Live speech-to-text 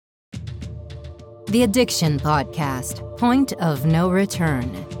The Addiction Podcast, Point of No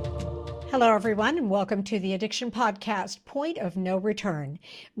Return. Hello, everyone, and welcome to the Addiction Podcast, Point of No Return.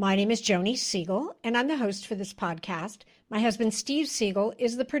 My name is Joni Siegel, and I'm the host for this podcast. My husband, Steve Siegel,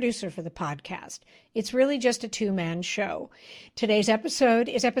 is the producer for the podcast. It's really just a two-man show. Today's episode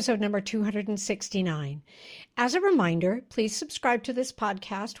is episode number 269. As a reminder, please subscribe to this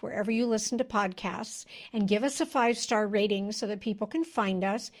podcast wherever you listen to podcasts and give us a 5-star rating so that people can find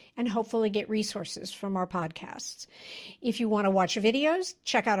us and hopefully get resources from our podcasts. If you want to watch videos,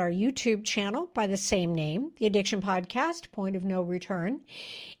 check out our YouTube channel by the same name, The Addiction Podcast, Point of No Return,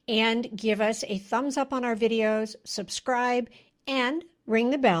 and give us a thumbs up on our videos, subscribe, and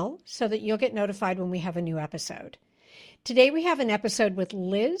ring the bell so that you'll get notified when we have a new episode. Today we have an episode with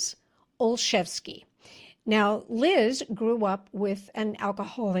Liz Olszewski. Now, Liz grew up with an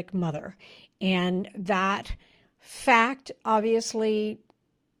alcoholic mother, and that fact obviously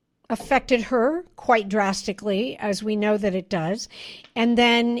affected her quite drastically, as we know that it does. And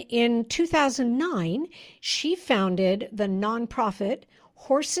then in 2009, she founded the nonprofit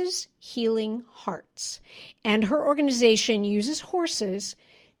Horses Healing Hearts, and her organization uses horses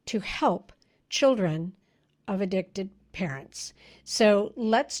to help children of addicted parents. So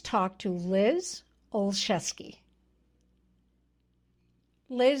let's talk to Liz Olszewski.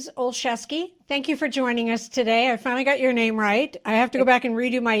 Liz Olszewski, thank you for joining us today. I finally got your name right. I have to go back and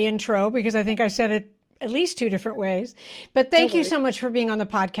redo my intro because I think I said it at least 2 different ways. But thank you so much for being on the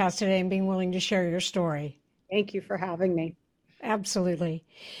podcast today and being willing to share your story. Thank you for having me. Absolutely.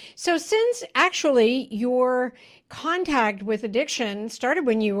 So since actually your contact with addiction started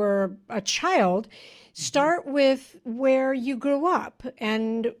when you were a child, start with where you grew up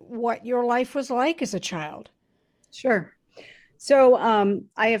and what your life was like as a child. Sure. So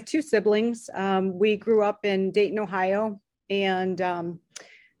I have 2 siblings. We grew up in Dayton, Ohio, and a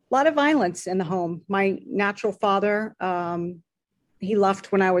lot of violence in the home. My natural father, he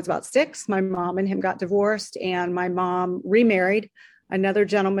left when I was about 6. My mom and him got divorced, and my mom remarried another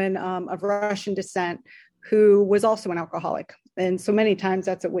gentleman of Russian descent who was also an alcoholic. And so many times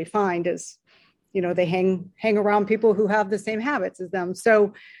that's what we find is, you know, they hang around people who have the same habits as them.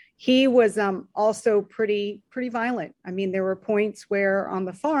 So he was also pretty violent. I mean, there were points where on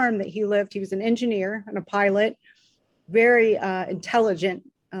the farm that he lived, he was an engineer and a pilot, very intelligent,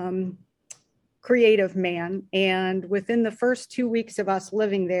 creative man. And within the first 2 weeks of us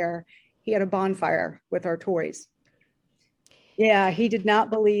living there, he had a bonfire with our toys. Yeah, he did not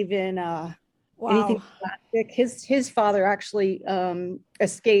believe in anything plastic. His father actually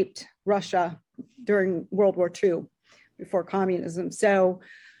escaped Russia during World War II before communism. So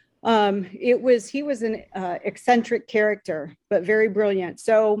he was an eccentric character, but very brilliant.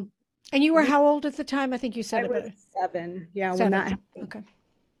 So, and you were how old at the time? I think you said I was 7. Yeah, 7. When that happened. Okay.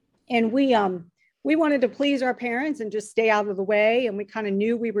 And we wanted to please our parents and just stay out of the way. And we kind of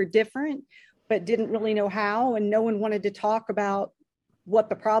knew we were different, but didn't really know how. And no one wanted to talk about what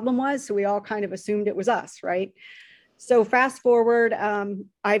the problem was. So we all kind of assumed it was us, right? So fast forward,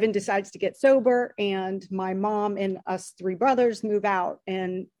 Ivan decides to get sober, and my mom and us 3 brothers move out,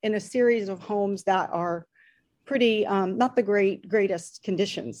 and in a series of homes that are pretty, not the greatest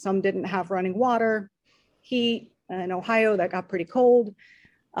conditions. Some didn't have running water, heat. In Ohio, that got pretty cold.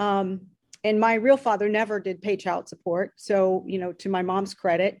 And my real father never did pay child support. So, you know, to my mom's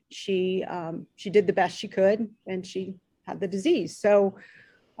credit, she did the best she could, and she had the disease. So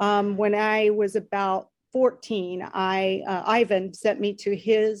when I was about 14, Ivan sent me to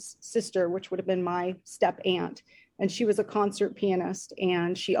his sister, which would have been my step aunt. And she was a concert pianist,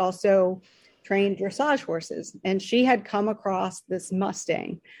 and she also trained dressage horses. And she had come across this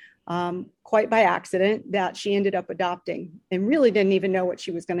Mustang quite by accident that she ended up adopting, and really didn't even know what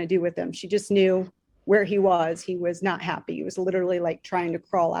she was going to do with him. She just knew where he was. He was not happy. He was literally like trying to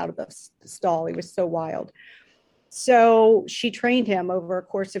crawl out of the stall. He was so wild. So she trained him over a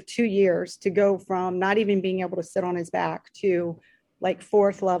course of 2 years to go from not even being able to sit on his back to like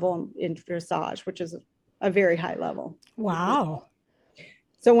 4th level in dressage, which is a very high level. Wow.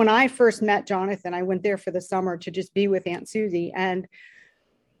 So when I first met Jonathan, I went there for the summer to just be with Aunt Susie. And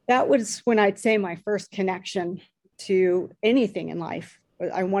that was when I'd say my first connection to anything in life.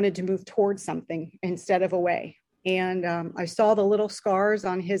 I wanted to move towards something instead of away. And I saw the little scars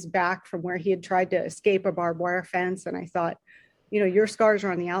on his back from where he had tried to escape a barbed wire fence. And I thought, you know, your scars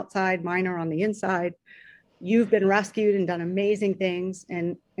are on the outside, mine are on the inside. You've been rescued and done amazing things.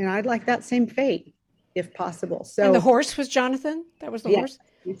 And I'd like that same fate, if possible. So, and the horse was Jonathan? That was the horse?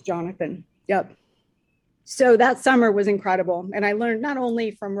 It's Jonathan. Yep. So that summer was incredible. And I learned not only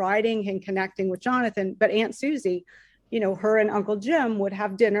from riding and connecting with Jonathan, but Aunt Susie her and Uncle Jim would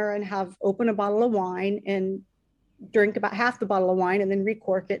have dinner and open a bottle of wine and drink about half the bottle of wine and then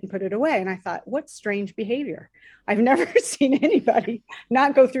recork it and put it away. And I thought, what strange behavior. I've never seen anybody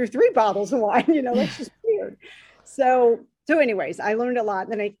not go through 3 bottles of wine. That's just weird. So anyways, I learned a lot.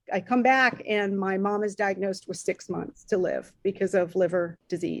 Then I come back and my mom is diagnosed with 6 months to live because of liver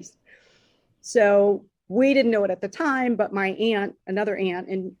disease. So we didn't know it at the time, but my aunt, another aunt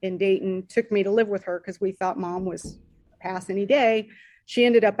in Dayton, took me to live with her because we thought mom was pass any day. She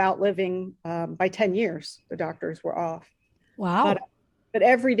ended up outliving by 10 years. The doctors were off. Wow. But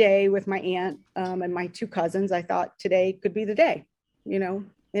every day with my aunt and my 2 cousins, I thought today could be the day, And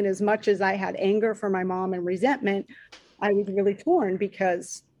as much as I had anger for my mom and resentment, I was really torn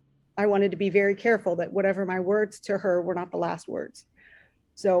because I wanted to be very careful that whatever my words to her were not the last words.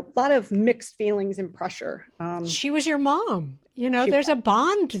 So a lot of mixed feelings and pressure. She was your mom. There's a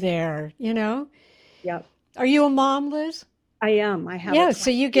bond there, Yeah. Are you a mom, Liz? I am. I have. Yeah, so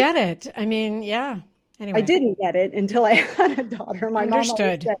you get it. I mean, yeah. Anyway. I didn't get it until I had a daughter. My mom always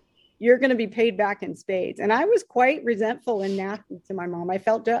said, you're going to be paid back in spades. And I was quite resentful and nasty to my mom. I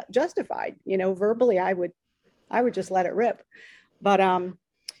felt justified, verbally, I would just let it rip. But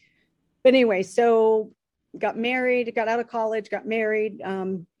anyway, so got married, got out of college, got married.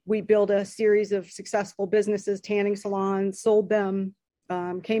 We built a series of successful businesses, tanning salons, sold them,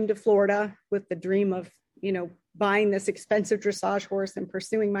 came to Florida with the dream of, buying this expensive dressage horse and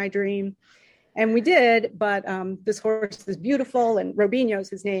pursuing my dream. And we did, but this horse is beautiful and Robinho's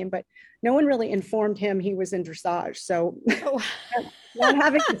his name, but no one really informed him he was in dressage. So not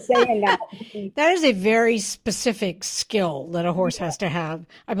having to say in that. That is a very specific skill that a horse has to have,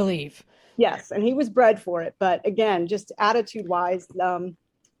 I believe. Yes, and he was bred for it. But again, just attitude-wise,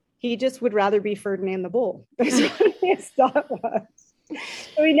 he just would rather be Ferdinand the Bull. That's what his thought was.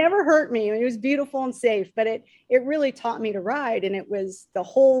 So he never hurt me. It was beautiful and safe, but it really taught me to ride. And it was the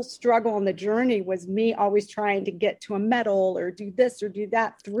whole struggle on the journey was me always trying to get to a medal or do this or do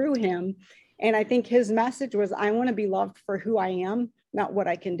that through him. And I think his message was, I want to be loved for who I am, not what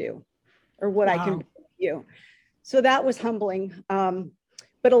I can do or what I can do for you. So that was humbling.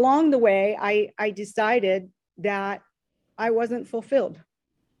 But along the way, I decided that I wasn't fulfilled.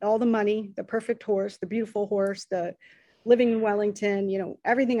 All the money, the perfect horse, the beautiful horse, the living in Wellington,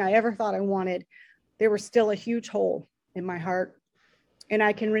 everything I ever thought I wanted, there was still a huge hole in my heart. And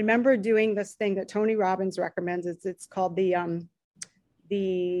I can remember doing this thing that Tony Robbins recommends. It's called the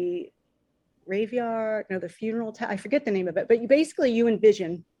graveyard, the funeral. I forget the name of it, but you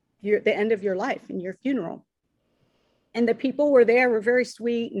envision the end of your life in your funeral. And the people were very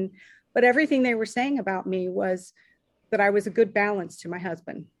sweet. But everything they were saying about me was that I was a good balance to my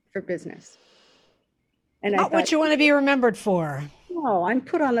husband for business. And not what you want to be remembered for. No, I'm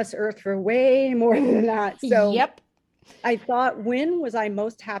put on this earth for way more than that. So yep. I thought, when was I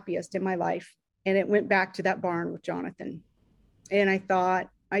most happiest in my life? And it went back to that barn with Jonathan. And I thought,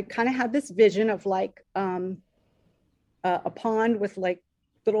 I kind of had this vision of like a pond with like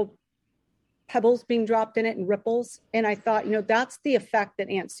little pebbles being dropped in it and ripples. And I thought, that's the effect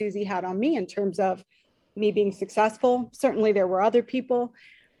that Aunt Susie had on me in terms of me being successful. Certainly there were other people,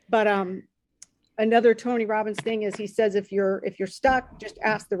 but another Tony Robbins thing is he says, if you're stuck, just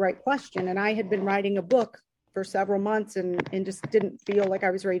ask the right question. And I had been writing a book for several months and just didn't feel like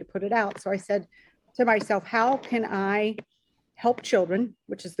I was ready to put it out. So I said to myself, how can I help children,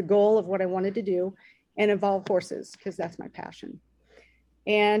 which is the goal of what I wanted to do, and involve horses, because that's my passion.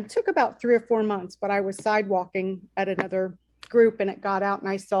 And it took about 3 or 4 months, but I was sidewalking at another group and it got out and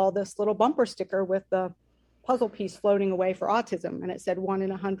I saw this little bumper sticker with the puzzle piece floating away for autism. And it said 1 in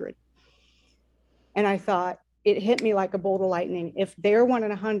 100. And I thought, it hit me like a bolt of lightning. If they're 1 in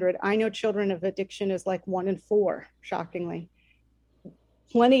 100, I know children of addiction is like 1 in 4, shockingly.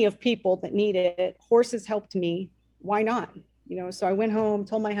 Plenty of people that need it. Horses helped me. Why not? So I went home,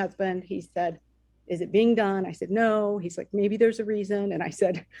 told my husband. He said, is it being done? I said, no. He's like, maybe there's a reason. And I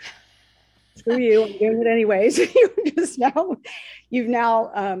said, screw you, I'm doing it anyways. You've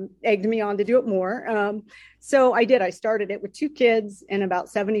now egged me on to do it more. So I did. I started it with 2 kids and about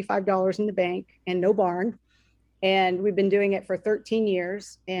 $75 in the bank and no barn. And we've been doing it for 13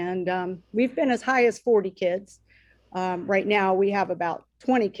 years. And we've been as high as 40 kids. Right now we have about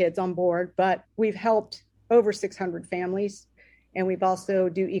 20 kids on board, but we've helped over 600 families. And we've also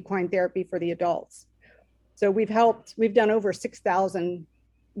do equine therapy for the adults. So we've done over 6,000,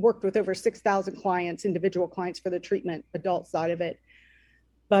 worked with over 6,000 clients, individual clients for the treatment adult side of it.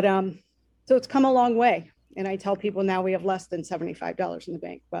 But so it's come a long way. And I tell people now we have less than $75 in the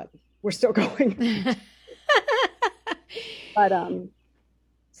bank, but we're still going. But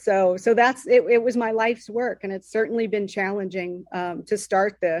So that's it. It was my life's work, and it's certainly been challenging to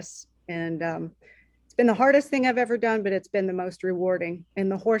start this. And it's been the hardest thing I've ever done, but it's been the most rewarding.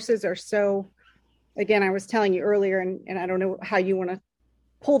 And the horses are so, again, I was telling you earlier, and I don't know how you want to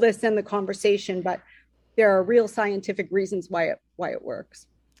pull this in the conversation, but there are real scientific reasons why it works.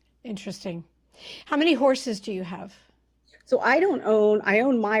 Interesting. How many horses do you have? So I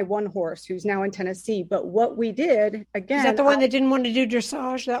own my one horse who's now in Tennessee, but what we did, again. Is that the one that didn't want to do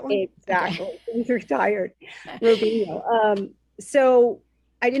dressage, that one? Exactly. Okay. He's retired. Robinho. So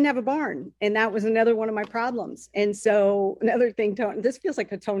I didn't have a barn, and that was another one of my problems. And so another thing, this feels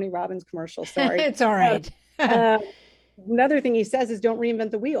like a Tony Robbins commercial, sorry. It's all right. Another thing he says is don't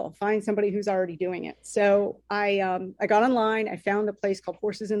reinvent the wheel, find somebody who's already doing it. So I got online, I found a place called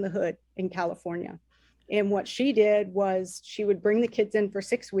Horses in the Hood in California. And what she did was she would bring the kids in for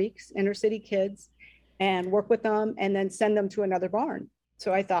 6 weeks, inner city kids, and work with them and then send them to another barn.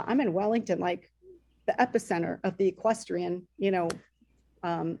 So I thought, I'm in Wellington, like the epicenter of the equestrian,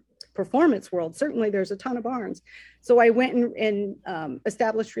 performance world. Certainly there's a ton of barns. So I went and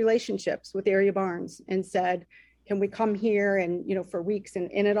established relationships with area barns and said, can we come here and, for weeks,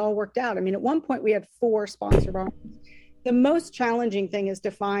 and it all worked out. I mean, at one point we had 4 sponsor barns. The most challenging thing is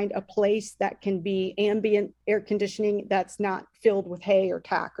to find a place that can be ambient air conditioning that's not filled with hay or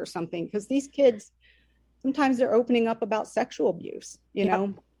tack or something, because these kids, sometimes they're opening up about sexual abuse,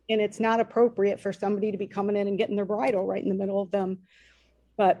 and it's not appropriate for somebody to be coming in and getting their bridle right in the middle of them.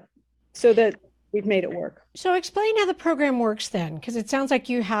 But so that we've made it work. So explain how the program works then, because it sounds like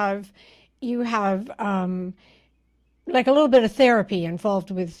you have like a little bit of therapy involved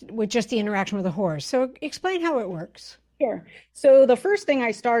with just the interaction with the horse. So explain how it works. Sure. So the first thing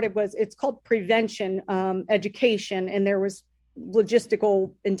I started it's called prevention education, and there was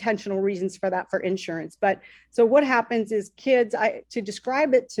logistical intentional reasons for that, for insurance. But so what happens is kids, to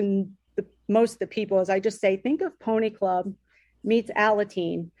describe it to most of the people, is I just say, think of Pony Club meets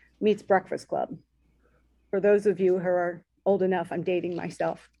Alateen meets Breakfast Club. For those of you who are old enough, I'm dating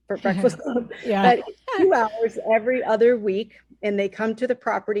myself, for Breakfast Club. Yeah. But 2 hours every other week, and they come to the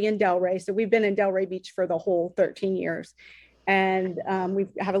property in Delray. So we've been in Delray Beach for the whole 13 years. And we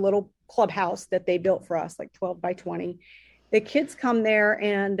have a little clubhouse that they built for us, like 12 by 20. The kids come there,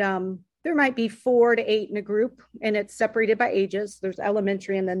 and there might be 4 to 8 in a group, and it's separated by ages. There's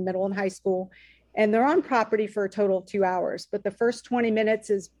elementary and then middle and high school. And they're on property for a total of 2 hours. But the first 20 minutes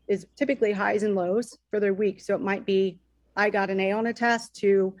is typically highs and lows for their week. So it might be, I got an A on a test,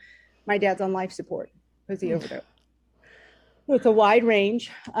 to my dad's on life support because he overdosed. So it's a wide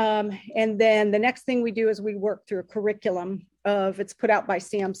range. And then the next thing we do is we work through a curriculum it's put out by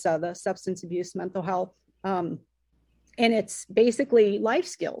SAMHSA, the Substance Abuse Mental Health. And it's basically life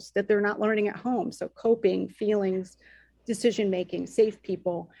skills that they're not learning at home. So coping, feelings, decision-making, safe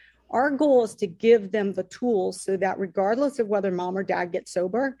people. Our goal is to give them the tools so that regardless of whether mom or dad gets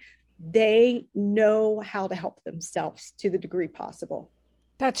sober, they know how to help themselves to the degree possible.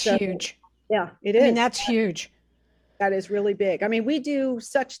 That's huge. Yeah, it is. I mean, that's huge. That is really big. I mean, we do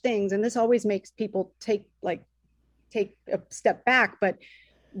such things, and this always makes people take a step back, but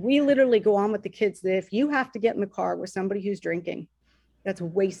we literally go on with the kids that if you have to get in the car with somebody who's drinking, that's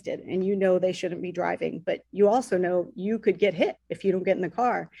wasted, and they shouldn't be driving, but you also know you could get hit if you don't get in the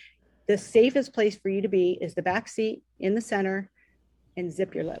car. The safest place for you to be is the back seat in the center, and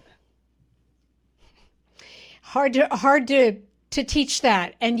zip your lip. Hard to teach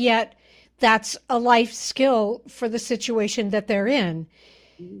that, and yet that's a life skill for the situation that they're in.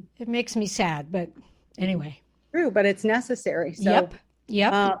 It makes me sad, but anyway. True, but it's necessary. So,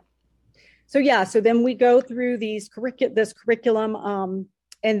 Yep. So then we go through this curriculum,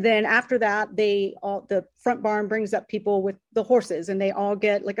 and then after that, the front barn brings up people with the horses, and they all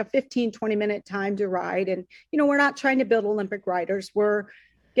get like a 15-20 minute time to ride. And we're not trying to build Olympic riders. We're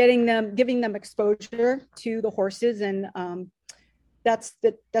giving them exposure to the horses, and that's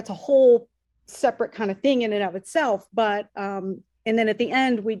a whole separate kind of thing in and of itself. But and then at the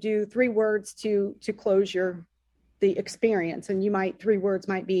end, we do 3 words to close the experience, and 3 words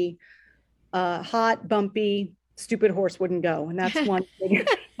might be hot, bumpy, stupid horse wouldn't go, and that's one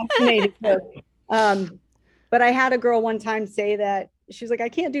thing. But I had a girl one time say that she's like, I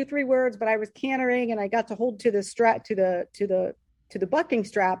can't do 3 words, but I was cantering and I got to hold to the strap, to the bucking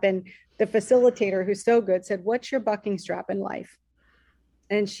strap, and the facilitator, who's so good, said, "What's your bucking strap in life?"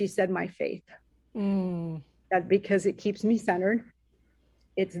 And she said, "My faith." That because it keeps me centered.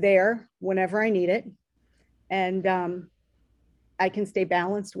 It's there whenever I need it, and I can stay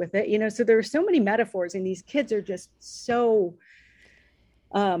balanced with it. So there are so many metaphors, and these kids are just so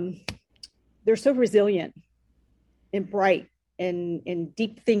they're so resilient and bright, and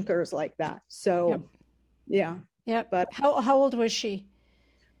deep thinkers like that. So, yeah. Yeah. But how old was she?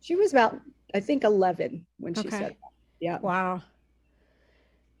 She was about, I think, 11 when she said that. Yeah. Wow.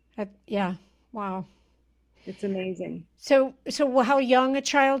 Yeah. Wow. It's amazing. So how young a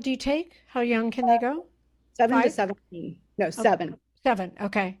child do you take? How young can they go? 7 to 17. No, 7. 7.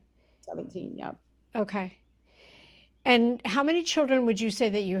 Okay. 17. Yeah. Okay. And how many children would you say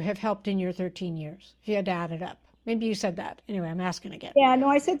that you have helped in your 13 years, if you had to add it up? Maybe you said that. Anyway, I'm asking again. Yeah, no,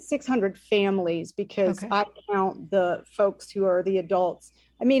 I said 600 families because I count the folks who are the adults.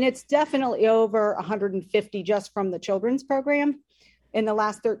 I mean, it's definitely over 150 just from the children's program in the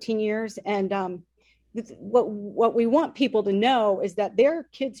last 13 years. And what we want people to know is that there are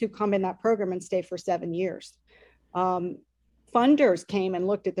kids who come in that program and stay for 7 years. Funders came and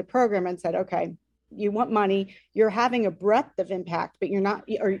looked at the program and said, okay, you want money, you're having a breadth of impact, but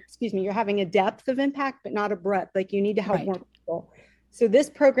you're having a depth of impact, but not a breadth. Like you need to help more people. So this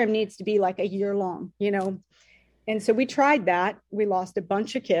program needs to be like a year long, And so we tried that. We lost a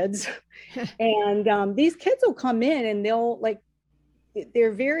bunch of kids and these kids will come in and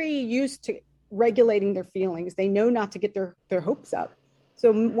they're very used to regulating their feelings. They know not to get their hopes up.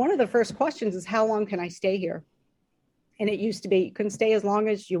 So one of the first questions is, how long can I stay here? And it used to be, you can stay as long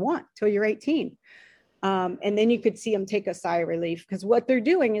as you want till you're 18. And then you could see them take a sigh of relief because what they're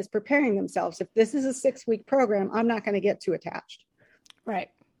doing is preparing themselves. If this is a 6-week program, I'm not going to get too attached. Right.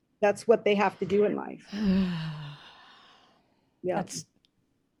 That's what they have to do in life. Yeah. That's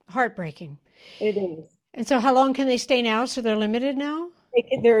heartbreaking. It is. And so how long can they stay now? So they're limited now?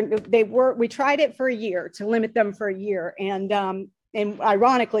 We tried it for a year to limit them for a year. And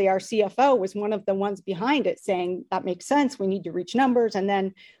ironically, our CFO was one of the ones behind it saying that makes sense. We need to reach numbers. And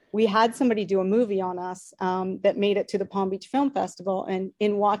then we had somebody do a movie on us that made it to the Palm Beach Film Festival. And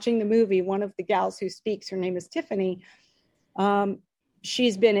in watching the movie, one of the gals who speaks, her name is Tiffany.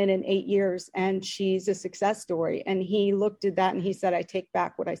 She's been in 8 years and she's a success story. And he looked at that and he said, I take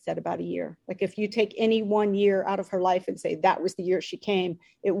back what I said about a year. Like if you take any 1 year out of her life and say that was the year she came,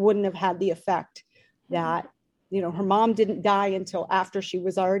 it wouldn't have had the effect that her mom didn't die until after she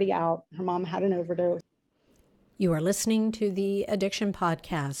was already out. Her mom had an overdose. You are listening to the Addiction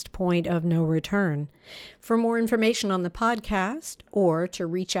Podcast, Point of No Return. For more information on the podcast or to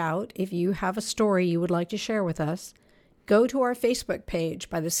reach out if you have a story you would like to share with us, go to our Facebook page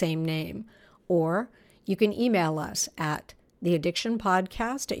by the same name, or you can email us at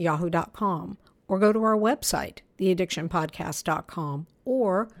theaddictionpodcast@yahoo.com, or go to our website, theaddictionpodcast.com,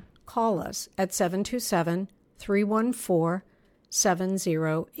 or call us at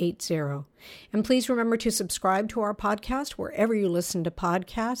 727-314-7080. And please remember to subscribe to our podcast wherever you listen to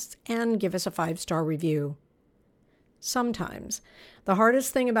podcasts and give us a 5-star review. Sometimes, the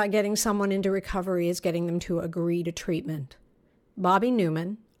hardest thing about getting someone into recovery is getting them to agree to treatment. Bobby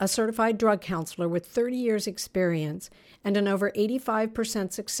Newman, a certified drug counselor with 30 years experience and an over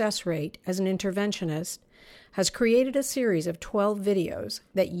 85% success rate as an interventionist, has created a series of 12 videos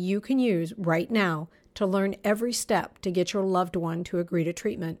that you can use right now to learn every step to get your loved one to agree to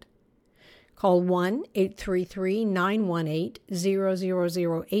treatment. Call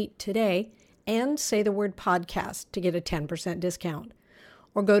 1-833-918-0008 today and say the word podcast to get a 10% discount.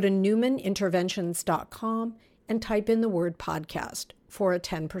 Or go to newmaninterventions.com and type in the word podcast for a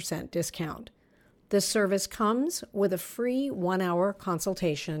 10% discount. This service comes with a free 1-hour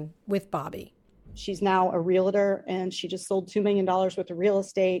consultation with Bobby. She's now a realtor and she just sold $2 million worth of real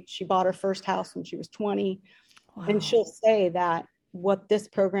estate. She bought her first house when she was 20. Wow. And she'll say that what this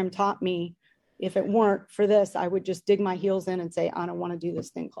program taught me, if it weren't for this, I would just dig my heels in and say, I don't want to do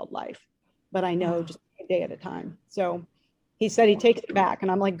this thing called life. But I know just a day at a time. So he said he takes it back. And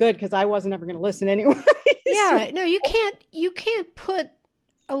I'm like, good, because I wasn't ever going to listen anyway. Yeah, no, you can't put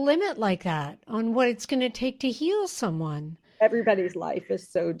a limit like that on what it's going to take to heal someone. Everybody's life is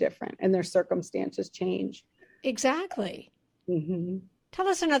so different and their circumstances change. Exactly. Mm-hmm. Tell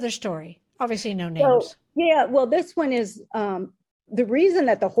us another story. Obviously no names. Well, this one is the reason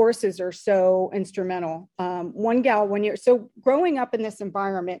that the horses are so instrumental. One gal 1 year. So growing up in this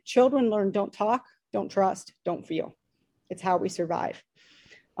environment, children learn don't talk, don't trust, don't feel. It's how we survive.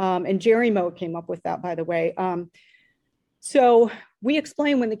 And Jerry Moe came up with that, by the way. So we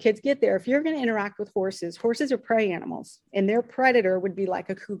explain when the kids get there, if you're going to interact with horses are prey animals and their predator would be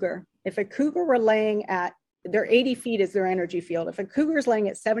like a cougar. If a cougar were laying at their 80 feet is their energy field. If a cougar is laying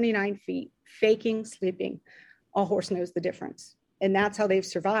at 79 feet, faking, sleeping, a horse knows the difference. And that's how they've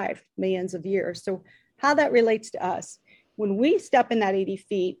survived millions of years. So how that relates to us, when we step in that 80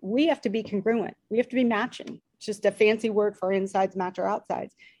 feet, we have to be congruent. We have to be matching. It's just a fancy word for insides match our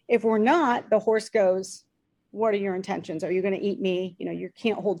outsides. If we're not, the horse goes, what are your intentions? Are you going to eat me? You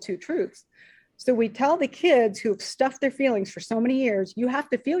can't hold two truths. So we tell the kids who've stuffed their feelings for so many years, you have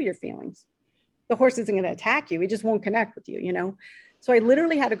to feel your feelings. The horse isn't going to attack you. He just won't connect with you, So I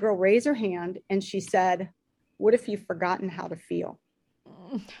literally had a girl raise her hand and she said, what if you've forgotten how to feel?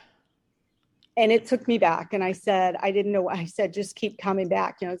 And it took me back. And I said, I didn't know. I said, just keep coming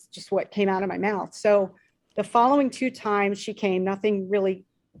back. It's just what came out of my mouth. So the following 2 times she came, nothing really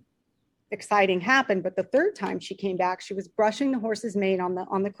exciting happened. But the 3rd time she came back, she was brushing the horse's mane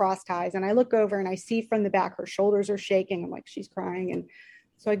on the cross ties. And I look over and I see from the back, her shoulders are shaking. I'm like, she's crying. And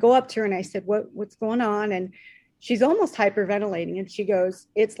so I go up to her and I said, what's going on? And she's almost hyperventilating. And she goes,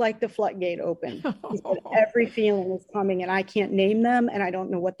 it's like the floodgate opened. She said, every feeling is coming and I can't name them. And I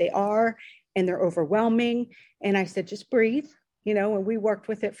don't know what they are. And they're overwhelming. And I said, just breathe, and we worked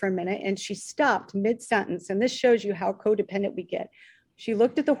with it for a minute. And she stopped mid-sentence. And this shows you how codependent we get. She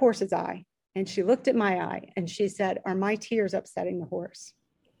looked at the horse's eye and she looked at my eye and she said, are my tears upsetting the horse?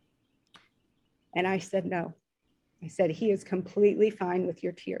 And I said, no. I said, he is completely fine with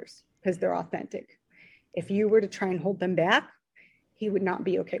your tears because they're authentic. If you were to try and hold them back, he would not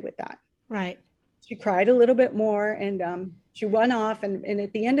be okay with that. Right. She cried a little bit more and she went off. And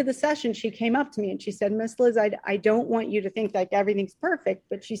at the end of the session, she came up to me and she said, Miss Liz, I don't want you to think like everything's perfect.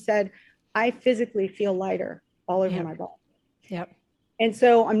 But she said, I physically feel lighter all over my body. Yep. And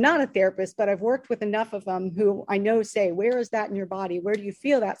so I'm not a therapist, but I've worked with enough of them who I know say, where is that in your body? Where do you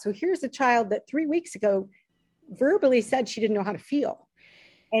feel that? So here's a child that 3 weeks ago verbally said she didn't know how to feel.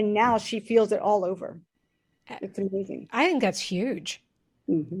 And now she feels it all over. It's amazing. I think that's huge.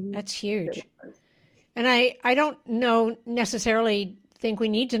 Mm-hmm. That's huge. And I don't necessarily think we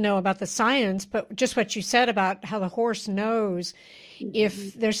need to know about the science, but just what you said about how the horse knows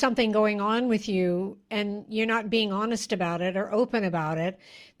if there's something going on with you and you're not being honest about it or open about it,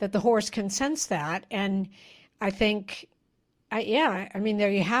 that the horse can sense that. And I think, there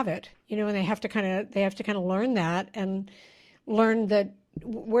you have it, and they have to kind of learn that and learn that,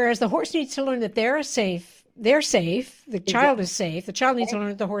 whereas the horse needs to learn that they're safe, the child is safe, the child needs to learn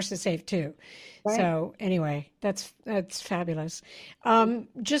that the horse is safe too. Right. So anyway, that's fabulous.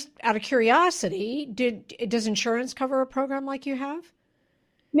 Just out of curiosity, does insurance cover a program like you have?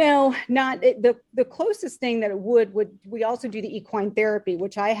 No, not the closest thing that it would we also do the equine therapy,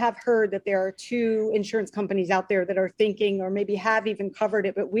 which I have heard that there are 2 insurance companies out there that are thinking or maybe have even covered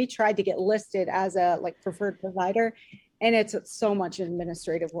it, but we tried to get listed as a preferred provider, and it's so much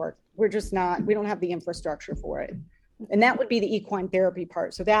administrative work. We don't have the infrastructure for it. And that would be the equine therapy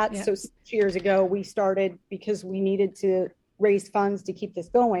part. So so 6 years ago, we started because we needed to raise funds to keep this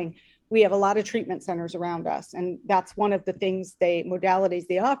going. We have a lot of treatment centers around us. And that's one of the modalities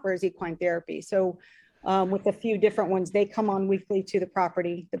they offer is equine therapy. So with a few different ones, they come on weekly to the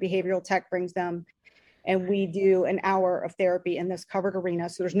property. The behavioral tech brings them. And we do an hour of therapy in this covered arena.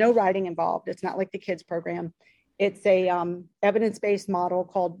 So there's no riding involved. It's not like the kids program. It's a evidence-based model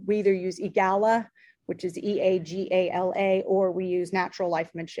called, we either use EAGALA, which is EAGALA, or we use natural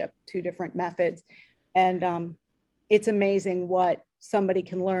lifemanship, 2 different methods. And it's amazing what somebody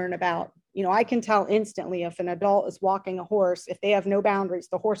can learn about. I can tell instantly if an adult is walking a horse, if they have no boundaries,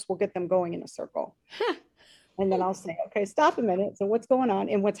 the horse will get them going in a circle. And then I'll say, okay, stop a minute. So what's going on?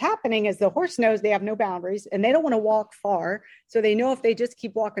 And what's happening is the horse knows they have no boundaries and they don't want to walk far. So they know if they just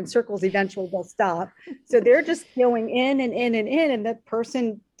keep walking circles, eventually they'll stop. So they're just going in and in and in, and that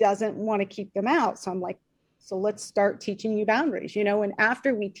person doesn't want to keep them out. So I'm like, so let's start teaching you boundaries, and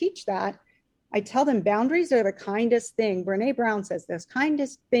after we teach that, I tell them boundaries are the kindest thing. Brene Brown says this,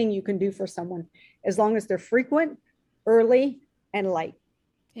 kindest thing you can do for someone, as long as they're frequent, early, and light.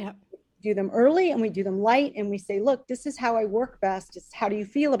 Yeah. Do them early and we do them light and we say, look, this is how I work best. It's how do you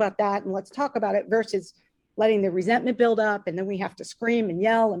feel about that? And let's talk about it, versus letting the resentment build up. And then we have to scream and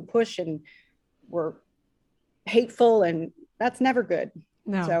yell and push and we're hateful, and that's never good.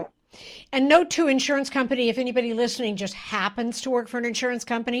 No. So, and note to insurance company, if anybody listening just happens to work for an insurance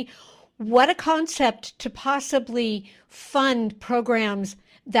company, what a concept to possibly fund programs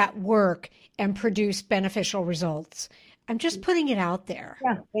that work and produce beneficial results. I'm just putting it out there.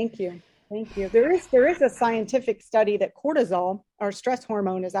 Yeah, thank you. Thank you. There is a scientific study that cortisol, our stress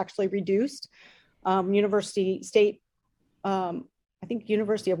hormone, is actually reduced. University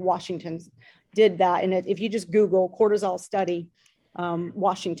of Washington did that. And if you just Google cortisol study,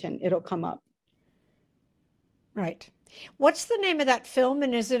 Washington, it'll come up. Right. What's the name of that film,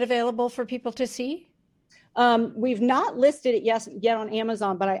 and is it available for people to see? We've not listed it yet on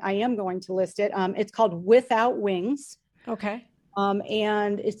Amazon, but I am going to list it. It's called Without Wings. Okay.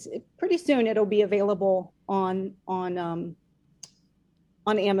 And it's pretty soon it'll be available on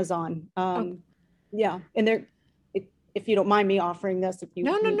Amazon. Yeah. And there, if you don't mind me offering this, if you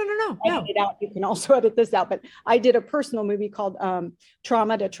No. edit it out, you can also edit this out. But I did a personal movie called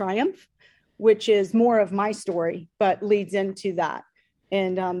Trauma to Triumph, which is more of my story, but leads into that.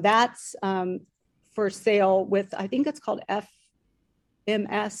 And that's for sale with, I think it's called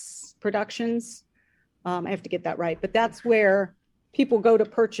FMS Productions. I have to get that right, but that's where people go to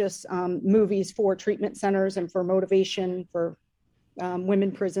purchase movies for treatment centers and for motivation for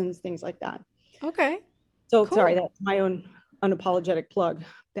women prisons, things like that. Okay. So cool. Sorry, that's my own unapologetic plug.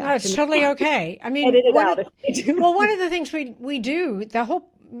 No, it's totally okay. I mean, one of the things we do,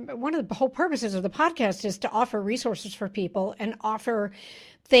 one of the whole purposes of the podcast is to offer resources for people and offer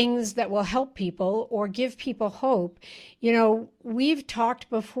things that will help people or give people hope. You know, we've talked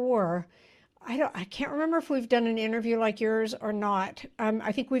before. I can't remember if we've done an interview like yours or not.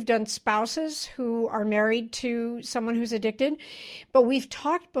 I think we've done spouses who are married to someone who's addicted, but we've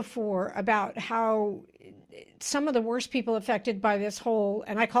talked before about how some of the worst people affected by this whole,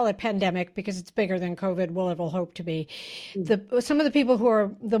 and I call it pandemic because it's bigger than COVID will hope to be. Some of the people who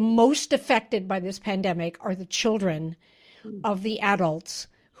are the most affected by this pandemic are the children of the adults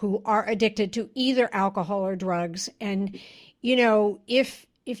who are addicted to either alcohol or drugs. And, you know, if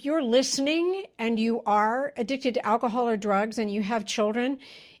you're listening and you are addicted to alcohol or drugs and you have children,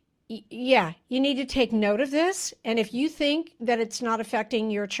 yeah, you need to take note of this. And if you think that it's not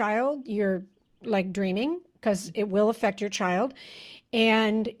affecting your child, you're like dreaming, because it will affect your child.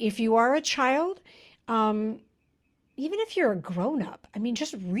 And if you are a child, even if you're a grown-up, I mean,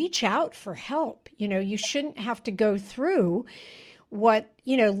 just reach out for help. You know, you shouldn't have to go through what,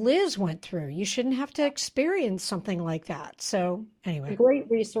 you know, Liz went through. You shouldn't have to experience something like that. So anyway. A great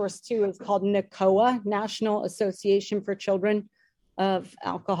resource too is called NACOA, National Association for Children of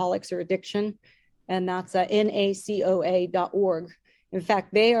Alcoholics or Addiction. And that's NACOA.org. In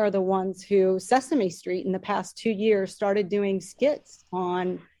fact, they are the ones who Sesame Street in the past 2 years started doing skits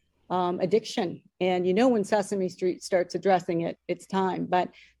on addiction. And you know, when Sesame Street starts addressing it, it's time. But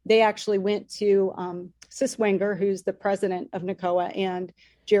they actually went to Sis Wenger, who's the president of NACOA, and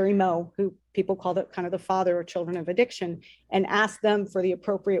Jerry Moe, who people call the kind of the father of children of addiction, and asked them for the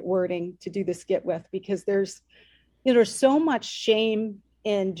appropriate wording to do the skit with, because there's so much shame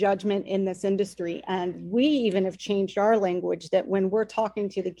and judgment in this industry. And we even have changed our language that when we're talking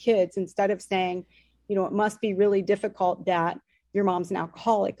to the kids, instead of saying, you know, it must be really difficult that your mom's an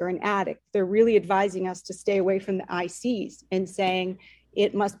alcoholic or an addict, they're really advising us to stay away from the ICs and saying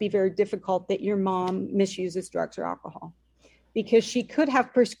it must be very difficult that your mom misuses drugs or alcohol, because she could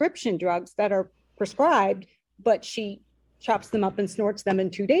have prescription drugs that are prescribed, but she chops them up and snorts them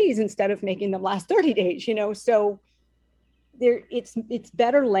in 2 days instead of making them last 30 days, you know. So it's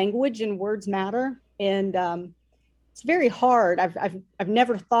better language, and words matter. And it's very hard. I've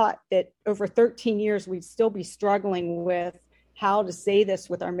never thought that over 13 years we'd still be struggling with how to say this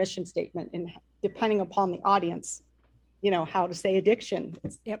with our mission statement, and depending upon the audience, you know, how to say addiction.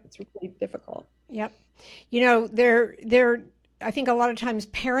 It's really difficult. Yep. You know, I think a lot of times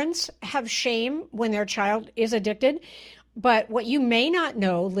parents have shame when their child is addicted. But what you may not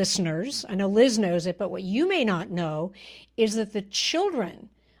know, listeners, I know Liz knows it, but what you may not know is that the children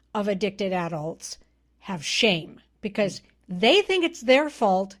of addicted adults have shame because they think it's their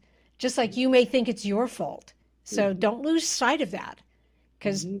fault, just like you may think it's your fault. So don't lose sight of that,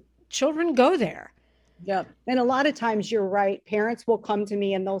 because children go there. Yeah. And a lot of times you're right. Parents will come to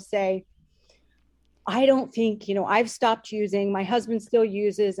me and they'll say, I don't think, you know, I've stopped using, my husband still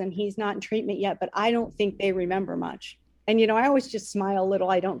uses and he's not in treatment yet, but I don't think they remember much. And, you know, I always just smile a little.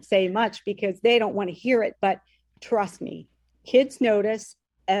 I don't say much because they don't want to hear it. But trust me, kids notice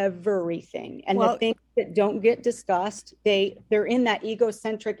everything. And the things that don't get discussed, they're in that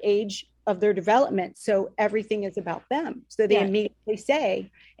egocentric age of their development. So everything is about them. So they immediately say,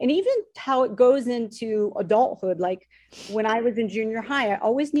 and even how it goes into adulthood, like when I was in junior high, I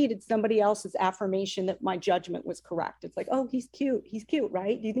always needed somebody else's affirmation that my judgment was correct. It's like, oh, he's cute,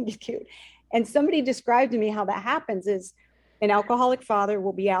 right? Do you think he's cute? And somebody described to me how that happens is an alcoholic father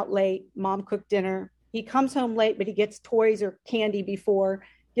will be out late, mom cooked dinner. He comes home late, but he gets toys or candy before,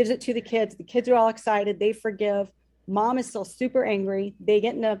 gives it to the kids. The kids are all excited. They forgive. Mom is still super angry. They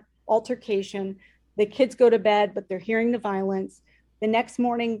get in an altercation. The kids go to bed, but they're hearing the violence. The next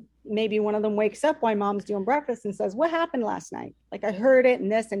morning, maybe one of them wakes up while mom's doing breakfast and says, what happened last night? Like, I heard it and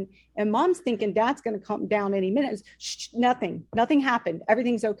this, and mom's thinking dad's going to come down any minute. Shh, nothing happened.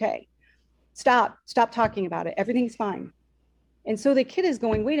 Everything's okay. Stop talking about it. Everything's fine. And so the kid is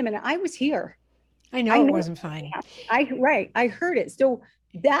going, wait a minute, I was here. I know it wasn't fine. I heard it. So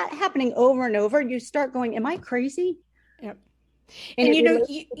that happening over and over, you start going, am I crazy? Yep. And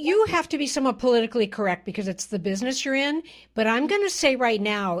you have to be somewhat politically correct because it's the business you're in. But I'm going to say right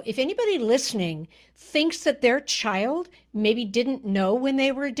now, if anybody listening thinks that their child maybe didn't know when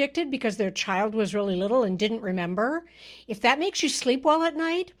they were addicted because their child was really little and didn't remember, if that makes you sleep well at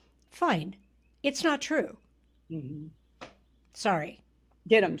night, fine. It's not true. Mm-hmm. Sorry.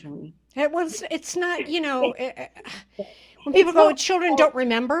 Get them, Tony. It's not, when people go, children don't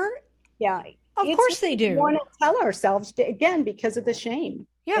remember. Yeah. Of course they do. We want to tell ourselves, again, because of the shame.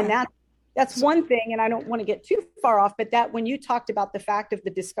 Yeah. And that's one thing, and I don't want to get too far off, but that when you talked about the fact of the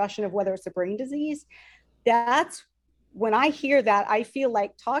discussion of whether it's a brain disease, that's when I hear that, I feel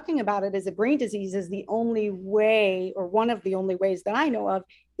like talking about it as a brain disease is the only way, or one of the only ways that I know of,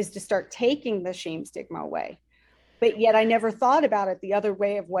 is to start taking the shame stigma away. But yet I never thought about it the other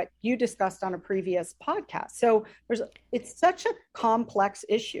way of what you discussed on a previous podcast. So it's such a complex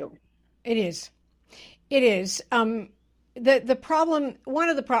issue. It is. The problem,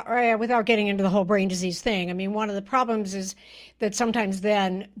 without getting into the whole brain disease thing, I mean, one of the problems is that sometimes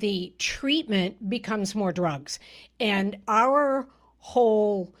then the treatment becomes more drugs. And our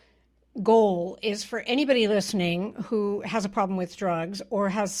whole goal is for anybody listening who has a problem with drugs or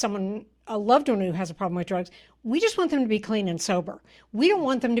has a loved one who has a problem with drugs, we just want them to be clean and sober. We don't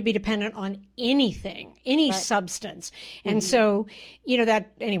want them to be dependent on anything, any substance. And so,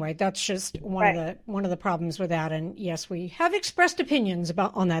 that's just one of the problems with that. And yes, we have expressed opinions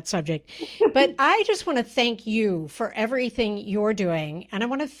on that subject. But I just want to thank you for everything you're doing. And I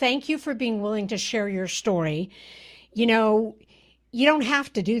want to thank you for being willing to share your story. You don't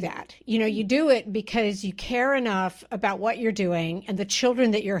have to do that. You do it because you care enough about what you're doing and the children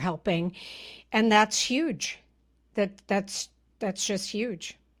that you're helping. And that's huge. That's just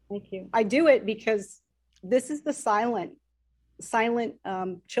huge. Thank you. I do it because this is the silent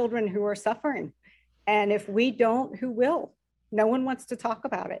children who are suffering. And if we don't, who will? No one wants to talk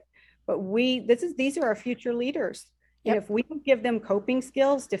about it. But these are our future leaders. Yep. And if we can give them coping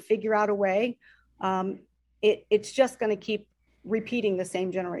skills to figure out a way, it's just going to keep repeating the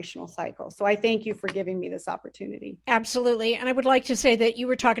same generational cycle. So I thank you for giving me this opportunity. Absolutely. And I would like to say that you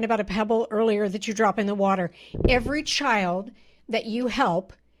were talking about a pebble earlier that you drop in the water. Every child that you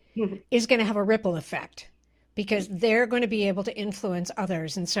help is going to have a ripple effect because they're going to be able to influence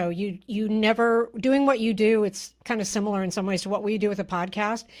others. And so you never doing what you do. It's kind of similar in some ways to what we do with a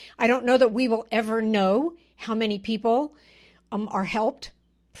podcast. I don't know that we will ever know how many people are helped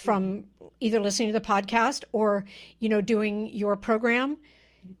from either listening to the podcast or, doing your program.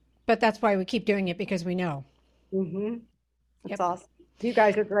 But that's why we keep doing it, because we know. Mm-hmm. That's awesome. You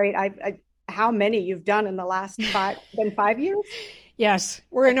guys are great. How many you've done in the last 5 years? Yes.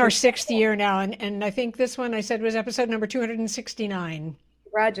 We're in our 6th year now. And I think this one I said was episode number 269.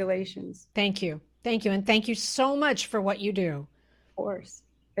 Congratulations. Thank you. Thank you. And thank you so much for what you do. Of course.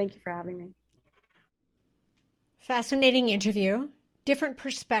 Thank you for having me. Fascinating interview. Different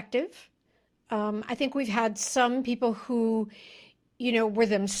perspective. I think we've had some people who, were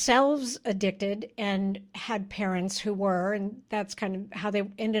themselves addicted and had parents who were, and that's kind of how they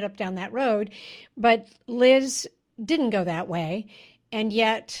ended up down that road. But Liz didn't go that way, and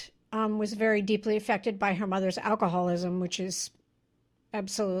yet was very deeply affected by her mother's alcoholism, which is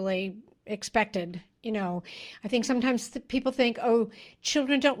absolutely expected. I think sometimes people think,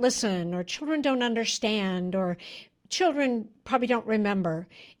 children don't listen, or children don't understand, or children probably don't remember.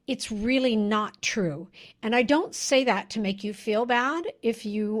 It's really not true. And I don't say that to make you feel bad if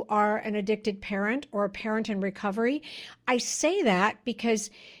you are an addicted parent or a parent in recovery. I say that because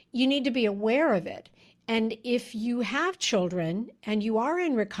you need to be aware of it. And if you have children and you are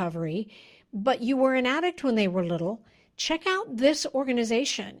in recovery, but you were an addict when they were little, check out this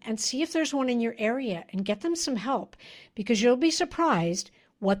organization and see if there's one in your area and get them some help, because you'll be surprised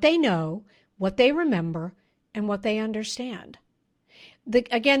what they know, what they remember, and what they understand.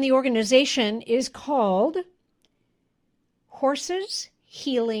 The organization is called Horses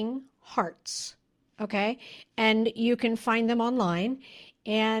Healing Hearts, okay? And you can find them online.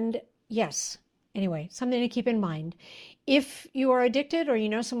 And yes, anyway, something to keep in mind. If you are addicted or you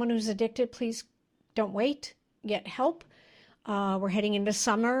know someone who's addicted, please don't wait. Get help. We're heading into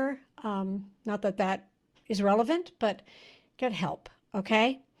summer. Not that that is relevant, but get help,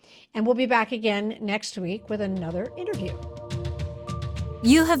 okay? And we'll be back again next week with another interview.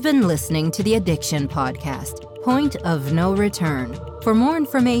 You have been listening to the Addiction Podcast, Point of No Return. For more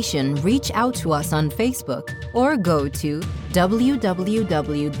information, reach out to us on Facebook or go to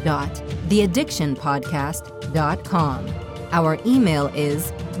www.theaddictionpodcast.com. Our email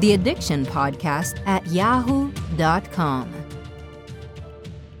is theaddictionpodcast@yahoo.com.